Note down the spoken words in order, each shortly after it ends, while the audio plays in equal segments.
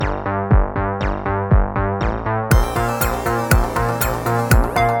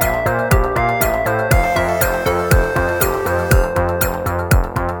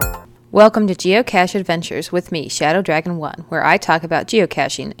Welcome to Geocache Adventures with me, Shadow Dragon 1, where I talk about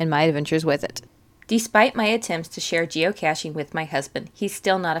geocaching and my adventures with it. Despite my attempts to share geocaching with my husband, he's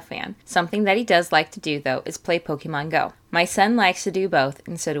still not a fan. Something that he does like to do, though, is play Pokemon Go. My son likes to do both,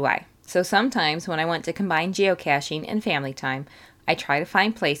 and so do I. So sometimes when I want to combine geocaching and family time, I try to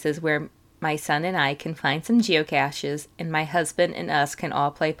find places where my son and I can find some geocaches, and my husband and us can all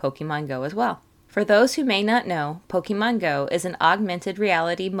play Pokemon Go as well. For those who may not know, Pokemon Go is an augmented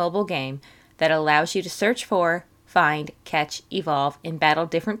reality mobile game that allows you to search for, find, catch, evolve, and battle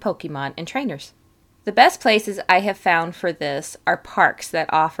different Pokemon and trainers. The best places I have found for this are parks that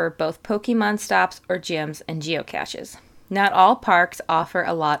offer both Pokemon stops or gyms and geocaches. Not all parks offer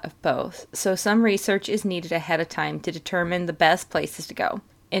a lot of both, so some research is needed ahead of time to determine the best places to go.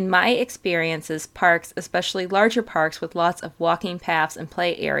 In my experiences, parks, especially larger parks with lots of walking paths and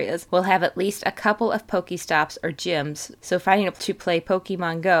play areas, will have at least a couple of Pokestops or gyms, so finding a to play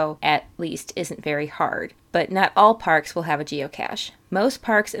Pokemon Go at least isn't very hard. But not all parks will have a geocache. Most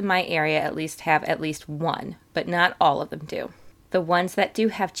parks in my area at least have at least one, but not all of them do. The ones that do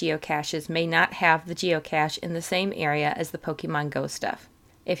have geocaches may not have the geocache in the same area as the Pokemon Go stuff.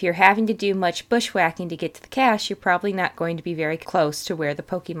 If you're having to do much bushwhacking to get to the cache, you're probably not going to be very close to where the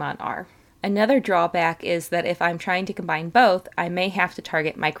Pokemon are. Another drawback is that if I'm trying to combine both, I may have to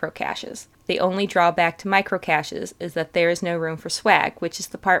target microcaches. The only drawback to microcaches is that there is no room for swag, which is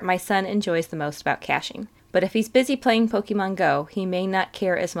the part my son enjoys the most about caching. But if he's busy playing Pokemon Go, he may not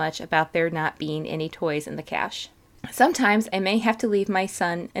care as much about there not being any toys in the cache. Sometimes I may have to leave my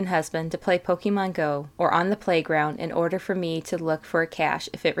son and husband to play Pokemon Go or on the playground in order for me to look for a cache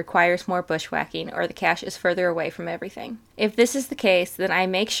if it requires more bushwhacking or the cache is further away from everything. If this is the case, then I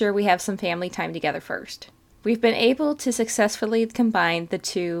make sure we have some family time together first. We've been able to successfully combine the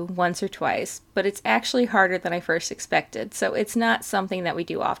two once or twice, but it's actually harder than I first expected, so it's not something that we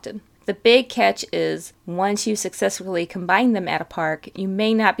do often. The big catch is, once you successfully combine them at a park, you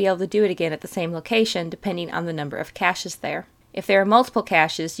may not be able to do it again at the same location depending on the number of caches there. If there are multiple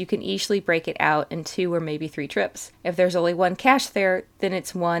caches, you can easily break it out in 2 or maybe 3 trips. If there's only one cache there, then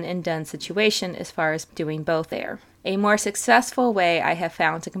it's one and done situation as far as doing both there. A more successful way I have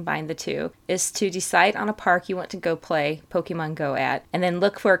found to combine the two is to decide on a park you want to go play Pokemon Go at, and then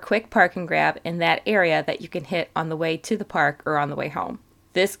look for a quick park and grab in that area that you can hit on the way to the park or on the way home.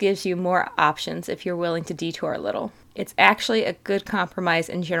 This gives you more options if you're willing to detour a little. It's actually a good compromise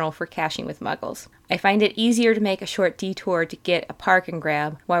in general for caching with muggles. I find it easier to make a short detour to get a park and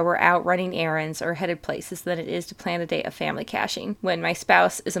grab while we're out running errands or headed places than it is to plan a day of family caching when my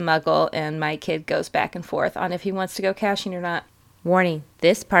spouse is a muggle and my kid goes back and forth on if he wants to go caching or not. Warning,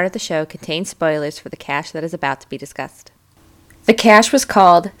 this part of the show contains spoilers for the cache that is about to be discussed. The cache was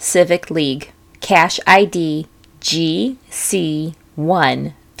called Civic League. Cache ID GC1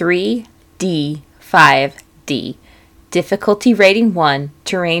 3D5D. Difficulty rating 1,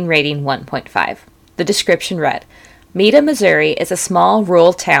 terrain rating 1.5. The description read, Meta, Missouri is a small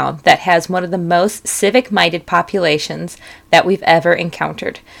rural town that has one of the most civic-minded populations that we've ever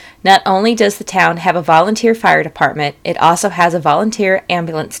encountered. Not only does the town have a volunteer fire department, it also has a volunteer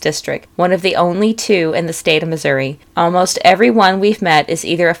ambulance district, one of the only 2 in the state of Missouri. Almost everyone we've met is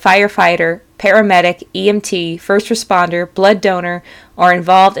either a firefighter, paramedic, EMT, first responder, blood donor, or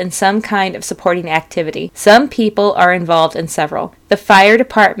involved in some kind of supporting activity. Some people are involved in several. The fire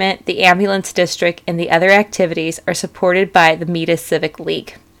department, the ambulance district, and the other activities are supported by the Meta Civic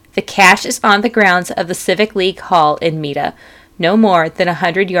League. The cache is on the grounds of the Civic League Hall in Meta, no more than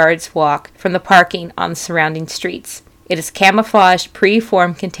 100 yards walk from the parking on the surrounding streets. It is a camouflaged,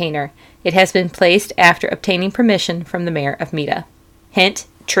 pre-formed container. It has been placed after obtaining permission from the mayor of Meta. Hint,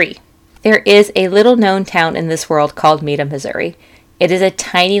 tree. There is a little-known town in this world called Meta, Missouri. It is a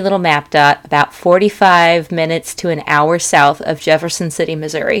tiny little map dot about 45 minutes to an hour south of Jefferson City,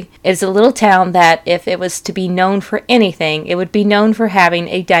 Missouri. It is a little town that, if it was to be known for anything, it would be known for having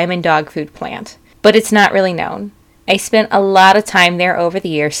a Diamond Dog food plant. But it's not really known. I spent a lot of time there over the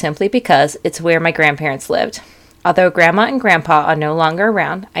years simply because it's where my grandparents lived. Although Grandma and Grandpa are no longer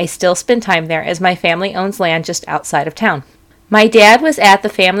around, I still spend time there as my family owns land just outside of town. My dad was at the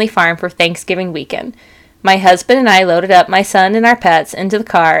family farm for Thanksgiving weekend. My husband and I loaded up my son and our pets into the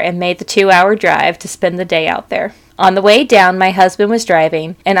car and made the 2-hour drive to spend the day out there. On the way down, my husband was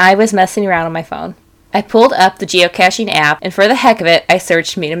driving, and I was messing around on my phone. I pulled up the geocaching app, and for the heck of it, I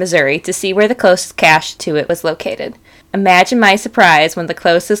searched Meta, Missouri to see where the closest cache to it was located. Imagine my surprise when the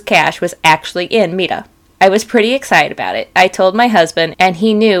closest cache was actually in Meta. I was pretty excited about it. I told my husband, and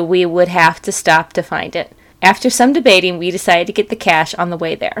he knew we would have to stop to find it. After some debating, we decided to get the cache on the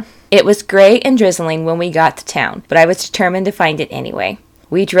way there. It was gray and drizzling when we got to town, but I was determined to find it anyway.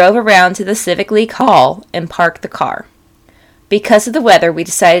 We drove around to the Civic League Hall and parked the car. Because of the weather, we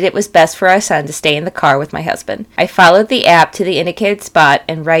decided it was best for our son to stay in the car with my husband. I followed the app to the indicated spot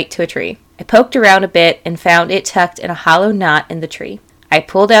and right to a tree. I poked around a bit and found it tucked in a hollow knot in the tree. I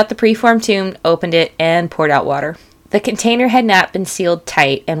pulled out the preformed tube, opened it, and poured out water. The container had not been sealed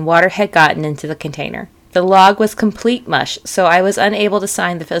tight, and water had gotten into the container. The log was complete mush, so I was unable to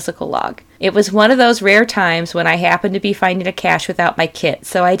sign the physical log. It was one of those rare times when I happened to be finding a cache without my kit,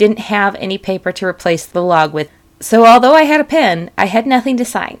 so I didn't have any paper to replace the log with. So although I had a pen, I had nothing to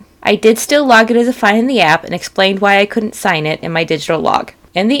sign. I did still log it as a find in the app and explained why I couldn't sign it in my digital log.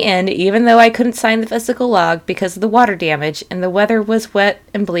 In the end, even though I couldn't sign the physical log because of the water damage and the weather was wet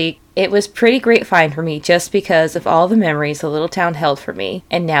and bleak, it was pretty great find for me just because of all the memories the little town held for me,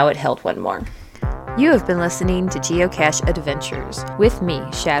 and now it held one more. You have been listening to Geocache Adventures with me,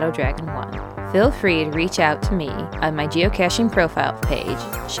 Shadow Dragon 1. Feel free to reach out to me on my geocaching profile page,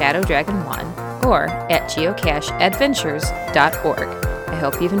 Shadow Dragon 1, or at geocacheadventures.org. I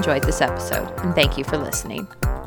hope you've enjoyed this episode, and thank you for listening.